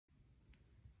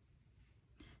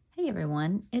Hey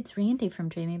everyone, it's Randy from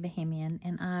Dreamy Bohemian,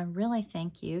 and I really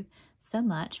thank you so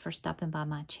much for stopping by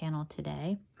my channel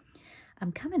today.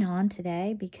 I'm coming on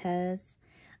today because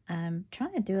I'm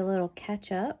trying to do a little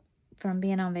catch up from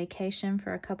being on vacation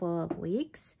for a couple of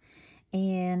weeks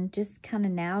and just kind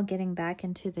of now getting back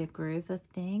into the groove of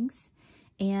things.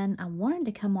 And I wanted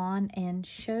to come on and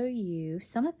show you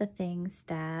some of the things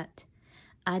that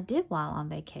I did while on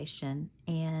vacation,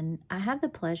 and I had the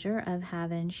pleasure of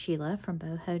having Sheila from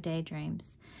Boho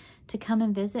Daydreams to come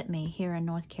and visit me here in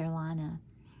North Carolina.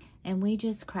 And we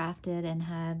just crafted and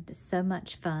had so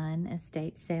much fun,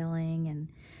 estate sailing and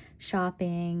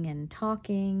shopping and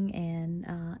talking,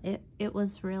 and it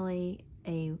was really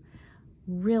a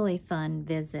really fun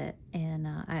visit, and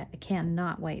I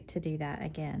cannot wait to do that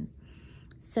again.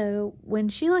 So when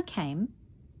Sheila came,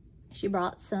 she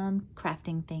brought some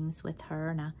crafting things with her,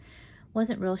 and I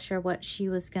wasn't real sure what she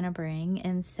was going to bring.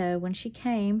 And so when she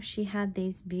came, she had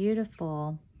these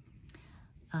beautiful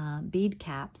bead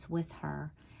caps with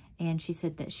her, and she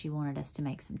said that she wanted us to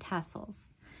make some tassels.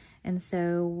 And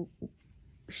so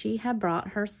she had brought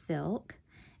her silk,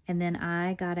 and then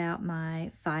I got out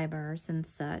my fibers and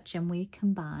such, and we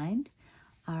combined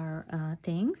our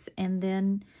things. And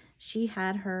then she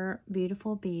had her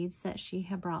beautiful beads that she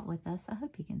had brought with us. I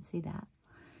hope you can see that.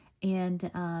 And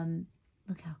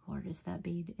look how gorgeous that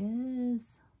bead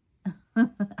is.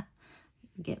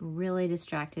 Get really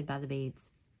distracted by the beads.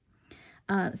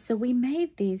 So we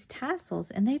made these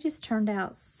tassels, and they just turned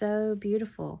out so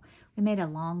beautiful. We made a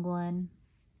long one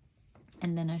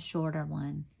and then a shorter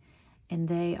one, and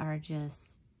they are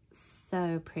just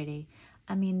so pretty.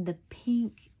 I mean, the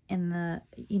pink and the,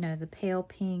 the pale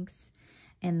pinks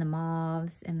and the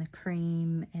mauves and the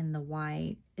cream and the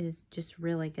white is just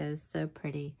really goes so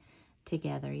pretty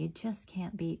together. You just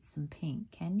can't beat some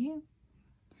pink, can you?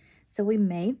 So we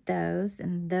made those,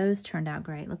 and those turned out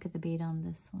great. Look at the bead on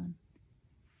this one.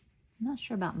 I'm not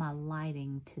sure about my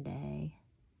lighting today.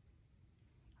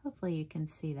 Hopefully you can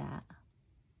see that.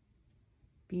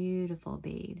 Beautiful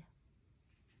bead.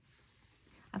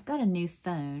 I've got a new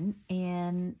phone,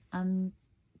 and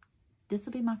this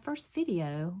will be my first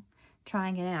video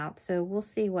trying it out, so we'll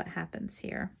see what happens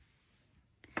here.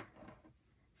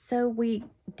 So we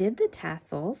did the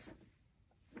tassels,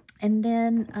 and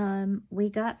then we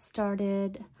got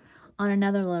started on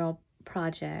another little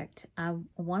project. I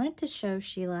wanted to show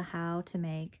Sheila how to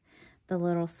make the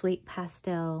little sweet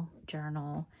pastel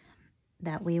journal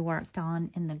that we worked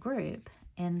on in the group.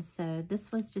 And so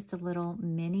this was just a little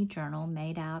mini journal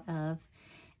made out of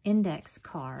index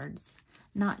cards.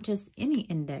 Not just any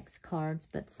index cards,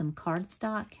 but some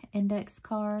cardstock index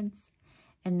cards.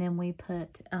 And then we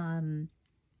put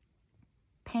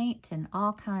paint and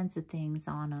all kinds of things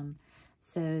on them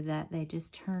so that they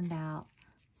just turned out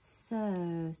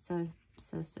so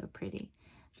pretty.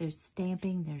 There's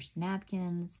stamping, there's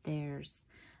napkins, there's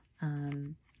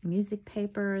music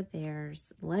paper,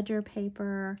 there's ledger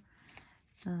paper,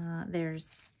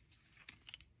 there's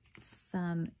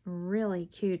some really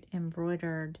cute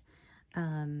embroidered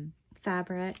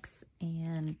fabrics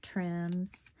and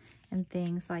trims and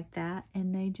things like that,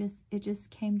 and it just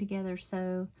came together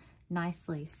so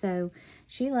nicely. So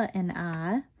Sheila and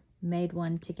I made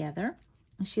one together.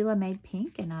 Sheila made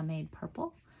pink and I made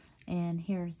purple, and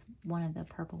here's one of the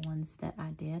purple ones that I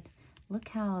did. Look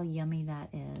how yummy that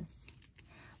is.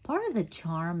 Part of the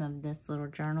charm of this little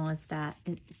journal is that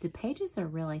the pages are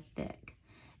really thick,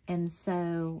 and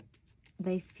so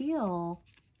they feel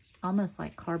almost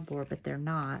like cardboard, but they're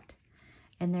not.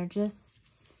 And they're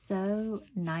just so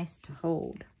nice to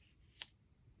hold.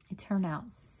 It turned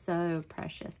out so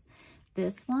precious.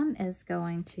 This one is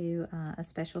going to a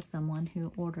special someone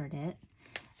who ordered it.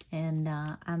 And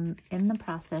I'm in the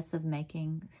process of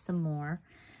making some more.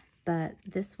 But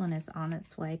this one is on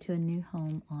its way to a new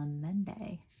home on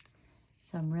Monday.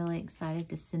 So I'm really excited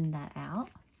to send that out.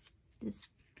 I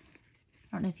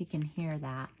don't know if you can hear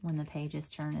that when the pages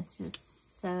turn. It's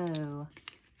just so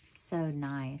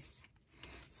nice.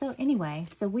 So anyway,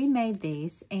 so we made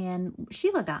these, and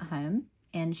Sheila got home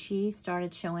and she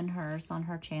started showing hers on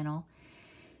her channel.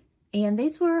 And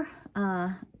these were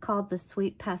called the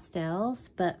Sweet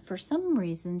Pastels, but for some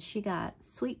reason she got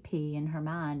Sweet Pea in her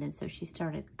mind, and so she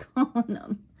started calling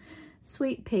them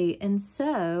Sweet Pea. And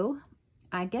so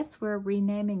I guess we're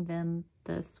renaming them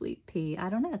the Sweet Pea. I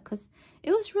don't know, because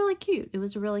it was really cute. It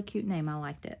was a really cute name. I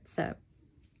liked it.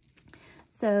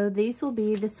 So these will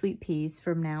be the Sweet Peas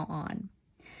from now on.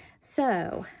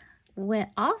 So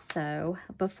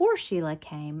before Sheila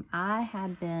came, I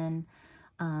had been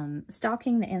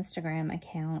stalking the Instagram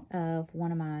account of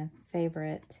one of my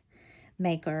favorite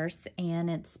makers, and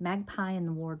it's Magpie in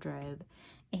the Wardrobe.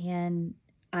 and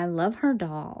I love her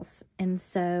dolls. And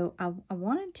so I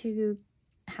wanted to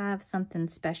have something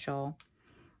special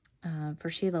for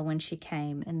Sheila when she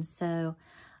came. And so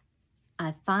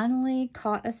I finally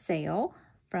caught a sale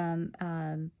from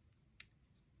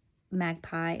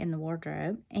Magpie in the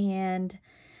Wardrobe, and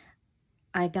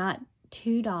I got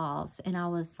 2 dolls, and I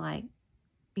was like,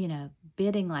 you know,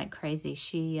 bidding like crazy.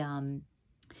 She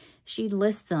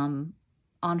lists them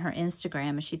on her Instagram,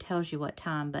 and she tells you what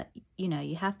time, but you know,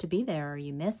 you have to be there or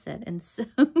you miss it. And so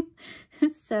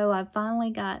so I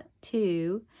finally got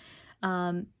 2.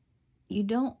 You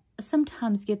don't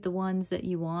sometimes get the ones that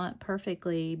you want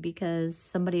perfectly because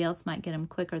somebody else might get them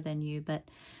quicker than you, but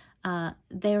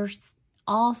they're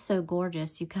all so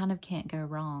gorgeous, you kind of can't go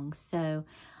wrong. So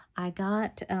I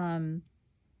got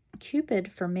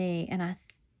Cupid for me, and I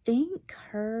think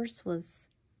hers was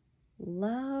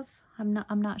Love.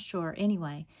 I'm not sure.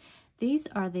 Anyway, these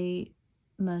are the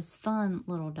most fun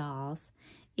little dolls.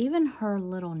 Even her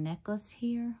little necklace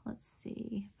here. Let's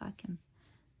see if I can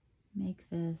make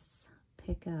this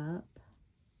pick up.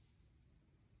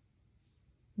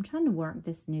 I'm trying to work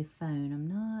this new phone. I'm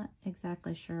not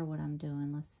exactly sure what I'm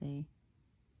doing. Let's see.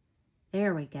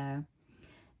 There we go.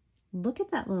 Look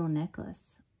at that little necklace.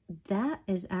 That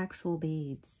is actual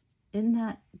beads. Isn't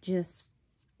that just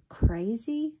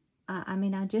crazy? I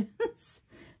mean, I just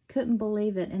couldn't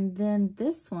believe it. And then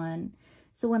this one,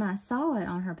 so when I saw it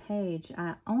on her page,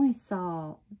 I only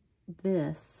saw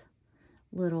this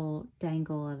little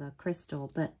dangle of a crystal,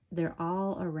 but they're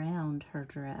all around her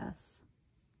dress.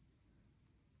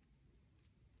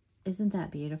 Isn't that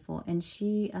beautiful? And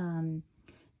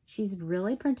she's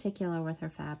really particular with her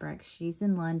fabrics. She's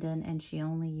in London, and she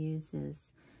only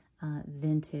uses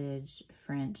vintage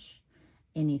French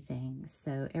anything.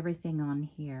 So everything on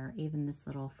here, even this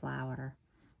little flower,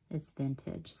 is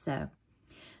vintage. So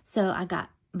I got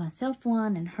myself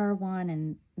one and her one,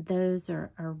 and those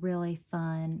are really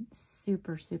fun.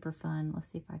 Super, super fun. Let's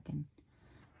see if I can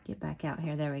get back out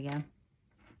here. There we go.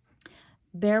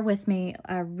 Bear with me.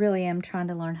 I really am trying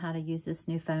to learn how to use this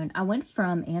new phone. I went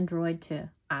from Android to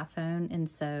iPhone, and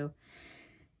so,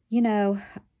 you know,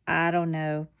 I don't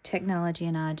know. Technology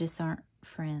and I just aren't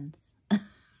friends.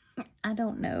 I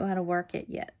don't know how to work it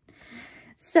yet.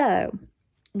 So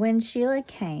when Sheila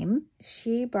came,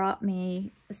 she brought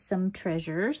me some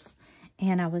treasures,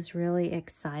 and I was really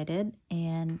excited.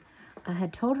 And I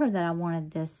had told her that I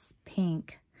wanted this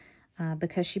pink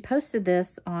because she posted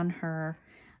this on her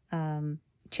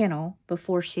channel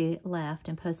before she left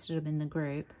and posted them in the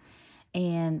group.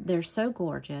 And they're so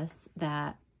gorgeous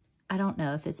that I don't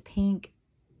know if it's pink.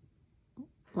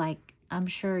 Like, I'm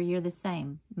sure you're the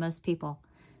same, most people.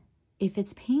 If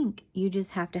it's pink, you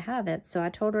just have to have it. So I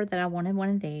told her that I wanted one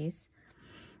of these,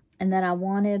 and that I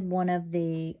wanted one of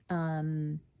the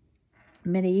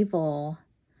medieval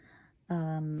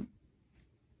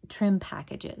trim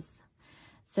packages.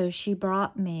 So she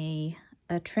brought me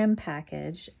a trim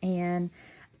package, and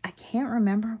I can't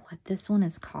remember what this one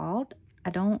is called.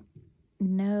 I don't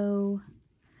know.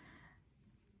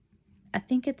 I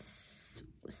think it's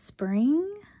spring,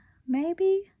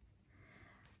 maybe.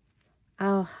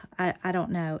 Oh, I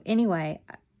don't know. Anyway,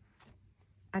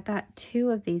 I got 2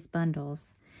 of these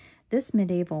bundles. This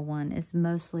medieval one is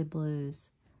mostly blues,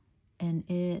 and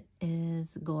it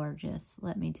is gorgeous.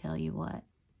 Let me tell you what.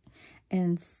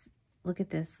 And look at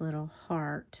this little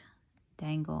heart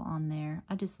dangle on there.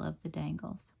 I just love the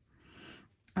dangles.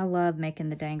 I love making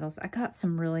the dangles. I got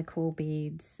some really cool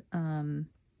beads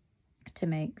to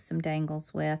make some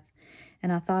dangles with,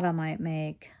 and I thought I might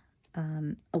make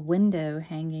a window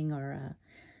hanging or a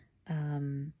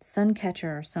sun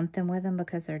catcher or something with them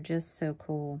because they're just so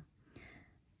cool.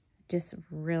 Just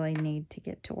really need to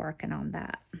get to working on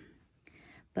that.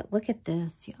 But look at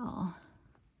this, y'all.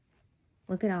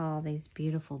 Look at all these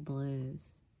beautiful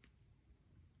blues.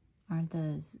 Aren't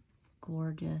those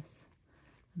gorgeous?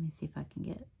 Let me see if I can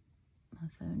get my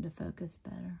phone to focus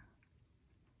better.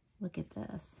 Look at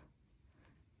this.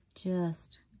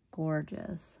 Just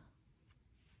gorgeous.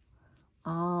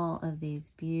 All of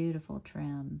these beautiful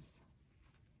trims.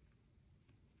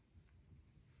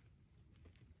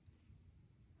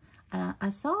 And I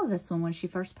saw this one when she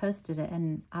first posted it,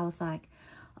 and I was like,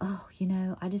 oh, you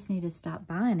know, I just need to stop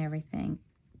buying everything.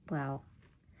 Well,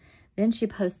 then she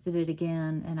posted it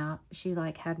again, and she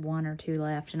like had 1 or 2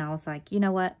 left, and I was like, you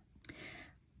know what?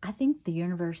 I think the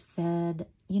universe said,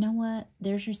 you know what?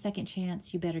 There's your second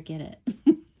chance. You better get it.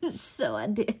 So I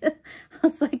did. I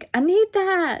was like, I need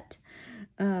that.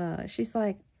 She's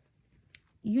like,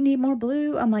 you need more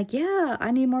blue? I'm like, yeah,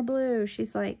 I need more blue.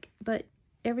 She's like, but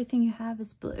everything you have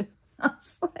is blue. I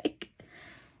was like,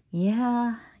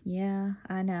 yeah, Yeah,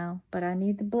 I know, but I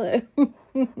need the blue.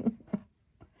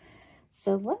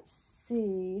 So let's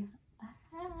see.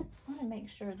 I want to make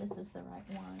sure this is the right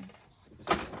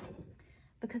one,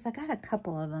 because I got a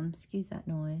couple of them. Excuse that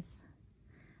noise.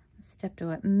 I stepped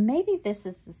away. Maybe this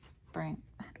is the spring.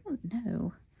 I don't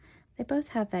know. They both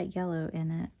have that yellow in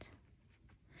it.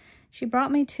 She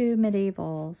brought me 2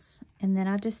 medievals, and then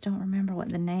I just don't remember what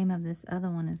the name of this other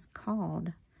one is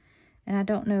called. And I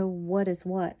don't know what is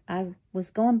what. I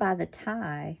was going by the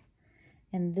tie,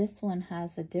 and this one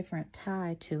has a different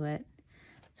tie to it.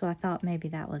 So I thought maybe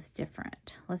that was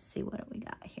different. Let's see what we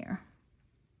got here.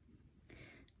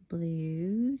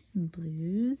 Blues and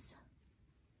blues.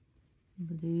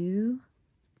 Blue.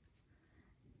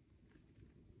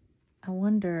 I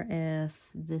wonder if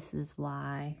this is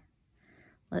why.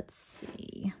 Let's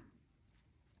see.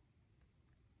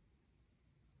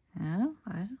 Oh,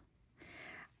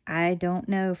 I don't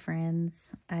know,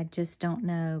 friends. I just don't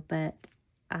know. But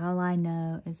all I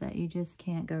know is that you just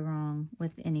can't go wrong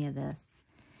with any of this.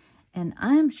 And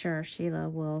I'm sure Sheila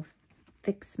will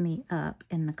fix me up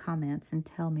in the comments and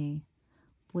tell me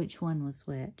which one was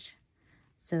which.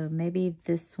 So maybe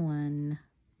this one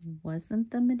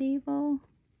wasn't the medieval.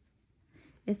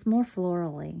 It's more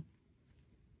florally.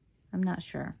 I'm not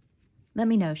sure. Let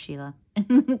me know, Sheila,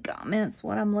 in the comments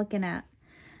what I'm looking at.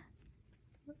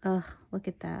 Ugh, look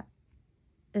at that.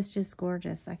 It's just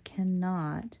gorgeous. I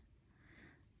cannot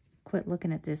quit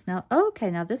looking at this. Now, okay,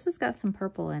 now this has got some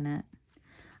purple in it.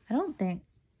 I don't think,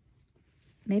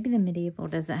 maybe the medieval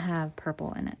doesn't have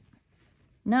purple in it.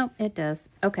 Nope, it does.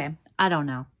 Okay, I don't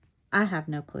know. I have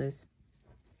no clues.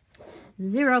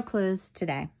 0 clues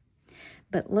today.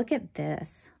 But look at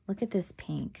this. Look at this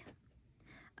pink.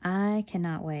 I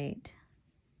cannot wait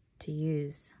to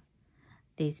use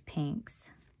these pinks.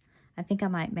 I think I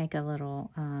might make a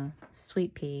little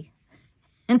sweet pea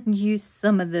and use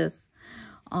some of this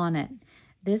on it.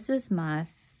 This is my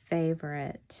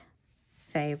favorite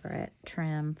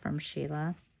trim from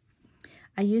Sheila.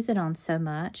 I use it on so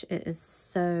much. It is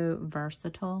so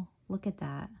versatile. Look at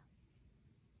that.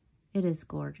 It is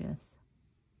gorgeous.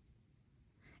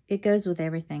 It goes with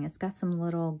everything. It's got some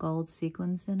little gold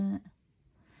sequins in it.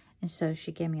 And so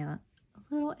she gave me a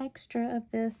little extra of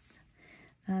this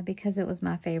because it was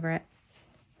my favorite.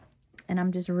 And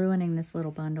I'm just ruining this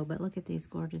little bundle. But look at these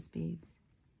gorgeous beads.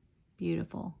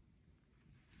 Beautiful.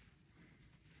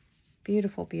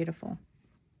 Beautiful, beautiful.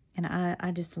 And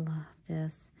I just love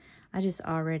this. I just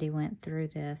already went through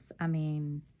this. I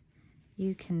mean,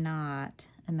 you cannot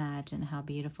imagine how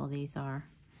beautiful these are.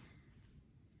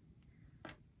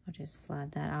 I'll just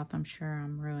slide that off. I'm sure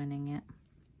I'm ruining it.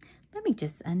 Let me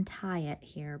just untie it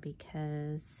here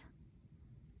because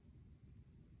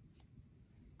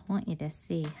I want you to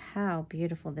see how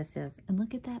beautiful this is. And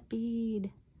look at that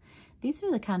bead. These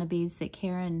are the kind of beads that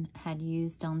Karen had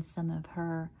used on some of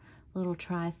her little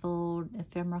trifold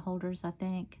ephemera holders, I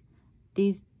think.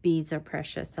 These beads are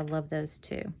precious. I love those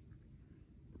too.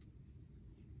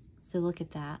 So look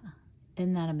at that.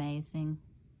 Isn't that amazing?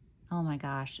 Oh my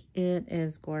gosh, it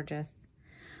is gorgeous.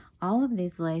 All of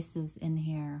these laces in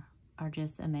here are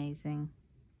just amazing.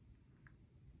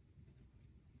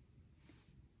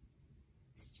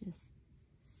 It's just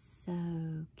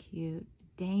so cute.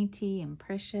 Dainty and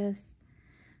precious.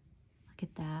 Look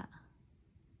at that.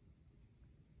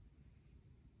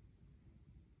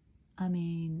 I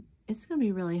mean, it's going to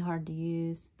be really hard to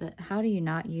use, but how do you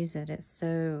not use it? It's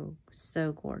so,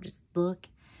 so gorgeous. Look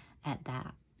at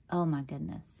that. Oh my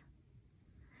goodness.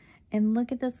 And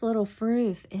look at this little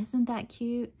froof. Isn't that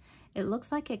cute? It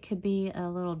looks like it could be a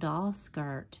little doll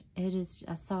skirt. It is.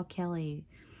 I saw Kelly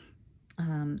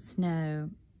Snow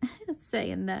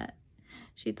saying that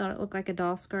she thought it looked like a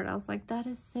doll skirt. I was like, that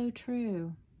is so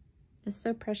true. It's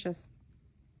so precious.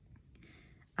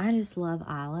 I just love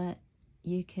eyelet.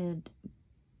 You could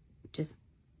just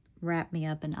wrap me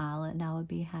up in eyelet and I would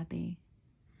be happy.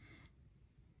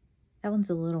 That one's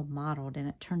a little mottled and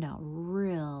it turned out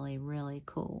really, really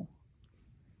cool.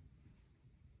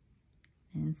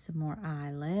 And some more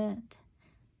eyelet.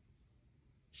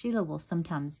 Sheila will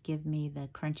sometimes give me the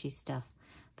crunchy stuff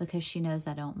because she knows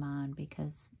I don't mind,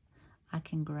 because I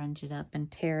can grunge it up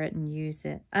and tear it and use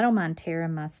it. I don't mind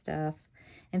tearing my stuff.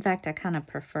 In fact, I kind of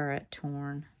prefer it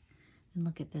torn. And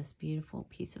look at this beautiful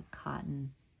piece of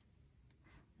cotton.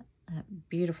 That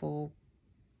beautiful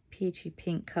peachy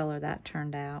pink color that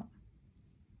turned out.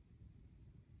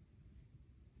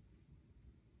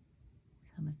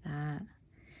 Some of that.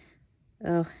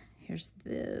 Oh, here's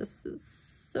this.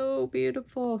 It's so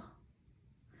beautiful.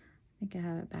 I think I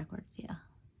have it backwards. Yeah.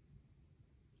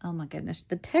 Oh my goodness.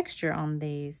 The texture on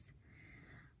these.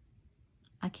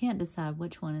 I can't decide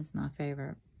which one is my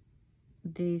favorite.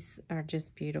 These are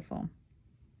just beautiful.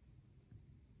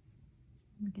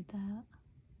 Look at that.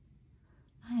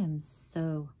 I am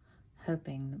so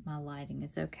hoping that my lighting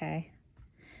is okay.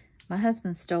 My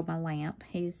husband stole my lamp.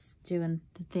 He's doing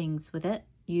the things with it,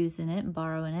 using it and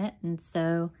borrowing it. And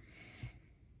so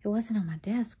it wasn't on my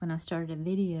desk when I started a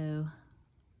video.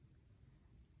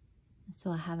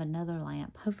 So I have another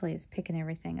lamp. Hopefully it's picking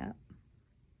everything up.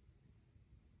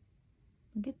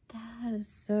 Look at that. It's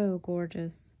so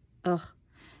gorgeous. Ugh.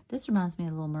 This reminds me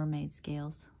of Little Mermaid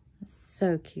scales. It's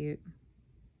so cute.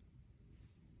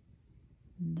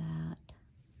 That.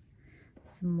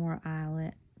 Some more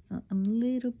eyelet. Some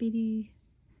little bitty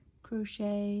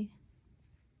crochet.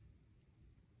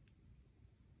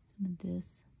 Some of this.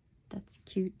 That's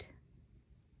cute.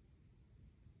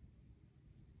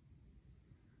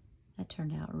 That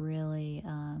turned out really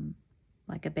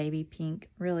like a baby pink.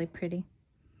 Really pretty.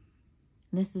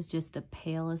 This is just the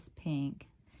palest pink.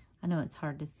 I know it's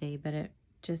hard to see, but it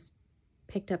just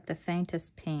picked up the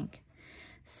faintest pink.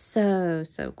 So,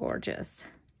 so gorgeous.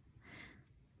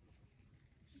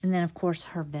 And then, of course,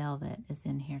 her velvet is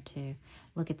in here, too.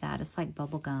 Look at that. It's like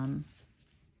bubble gum.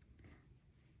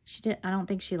 I don't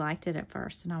think she liked it at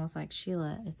first. And I was like,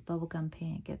 Sheila, it's bubblegum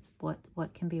pink. It's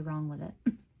what can be wrong with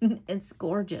it? It's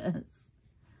gorgeous.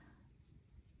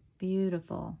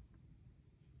 Beautiful.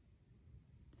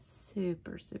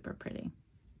 Super, super pretty.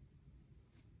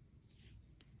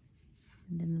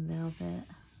 And then the velvet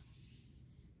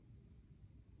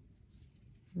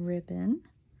ribbon.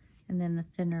 And then the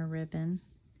thinner ribbon.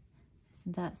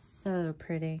 Isn't that so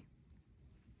pretty?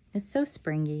 It's so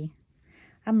springy.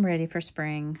 I'm ready for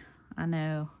spring. I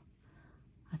know.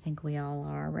 I think we all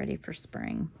are ready for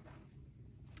spring.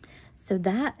 So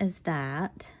that is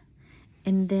that.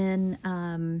 And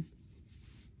then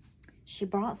she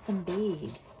brought some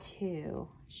beads too.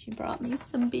 She brought me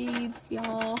some beads,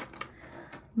 y'all.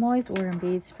 I'm always ordering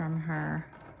beads from her.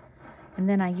 And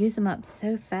then I use them up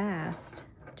so fast,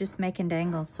 just making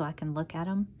dangles so I can look at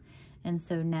them. And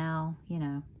so now, you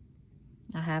know,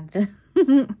 I have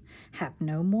have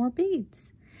no more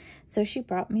beads. So she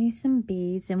brought me some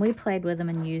beads and we played with them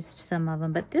and used some of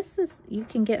them. But this is, you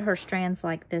can get her strands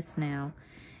like this now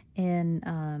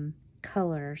in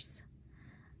colors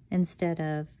instead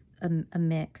of a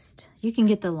mixed. You can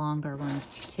get the longer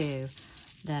ones too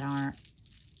that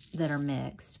are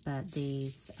mixed, but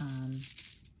these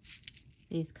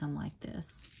come like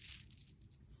this.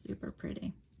 Super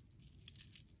pretty.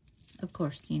 Of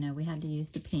course, you know, we had to use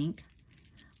the pink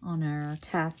on our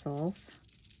tassels.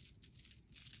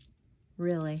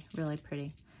 Really, really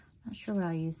pretty. Not sure what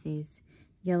I'll use these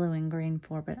yellow and green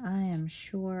for, but I am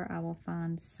sure I will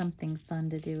find something fun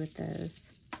to do with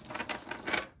those.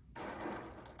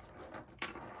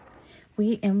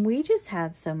 We just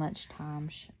had so much time,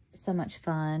 so much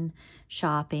fun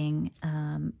shopping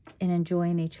and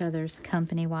enjoying each other's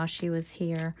company while she was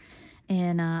here.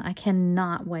 And I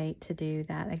cannot wait to do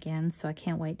that again, so I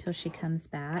can't wait till she comes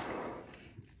back.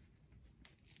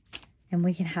 And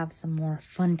we can have some more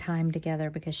fun time together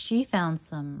because she found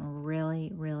some really,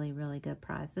 really, really good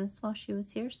prizes while she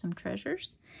was here, some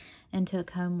treasures, and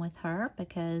took home with her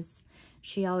because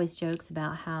she always jokes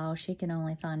about how she can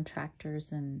only find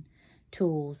tractors and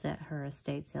tools at her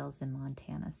estate sales in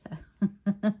Montana.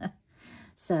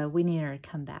 So we need her to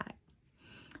come back.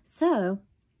 So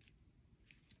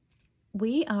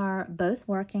we are both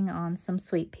working on some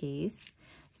sweet peas.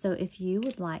 So if you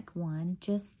would like one,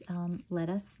 just let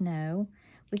us know.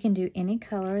 We can do any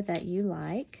color that you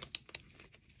like.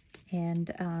 And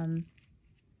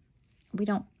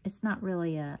it's not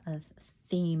really a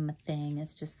theme thing.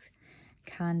 It's just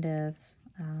kind of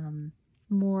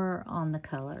more on the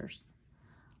colors.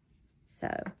 So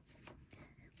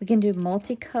we can do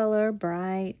multicolor,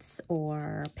 brights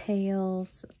or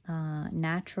pales,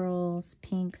 naturals,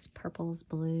 pinks, purples,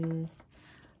 blues.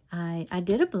 I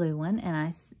did a blue one,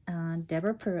 and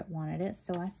Deborah Pruitt wanted it,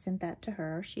 so I sent that to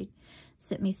her. She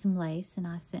sent me some lace, and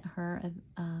I sent her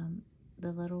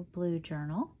the little blue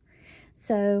journal.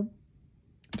 So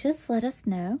just let us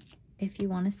know if you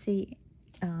want to see,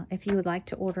 if you would like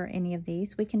to order any of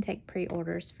these. We can take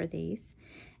pre-orders for these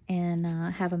and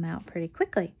have them out pretty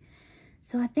quickly.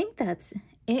 So I think that's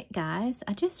it, guys.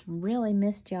 I just really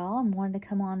missed y'all and wanted to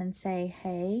come on and say,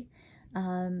 hey,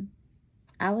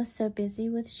 I was so busy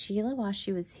with Sheila while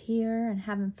she was here and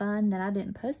having fun that I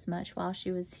didn't post much while she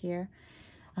was here.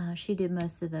 She did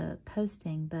most of the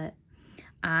posting, but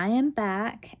I am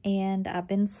back and I've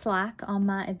been slack on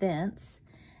my events,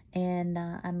 and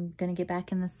I'm going to get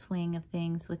back in the swing of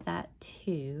things with that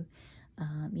too.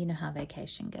 You know how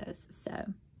vacation goes. So,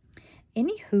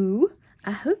 anywho,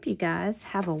 I hope you guys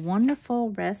have a wonderful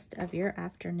rest of your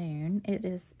afternoon. It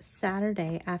is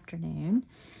Saturday afternoon,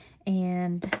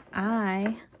 and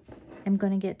I am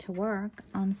going to get to work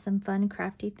on some fun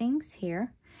crafty things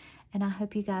here, and I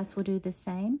hope you guys will do the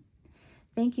same.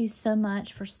 Thank you so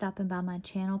much for stopping by my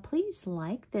channel. Please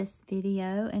like this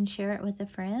video and share it with a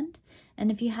friend.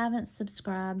 And if you haven't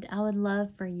subscribed, I would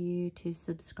love for you to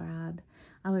subscribe.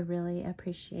 I would really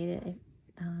appreciate it if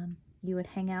you would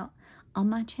hang out on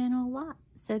my channel a lot.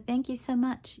 So thank you so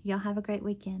much. Y'all have a great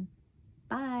weekend.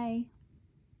 Bye.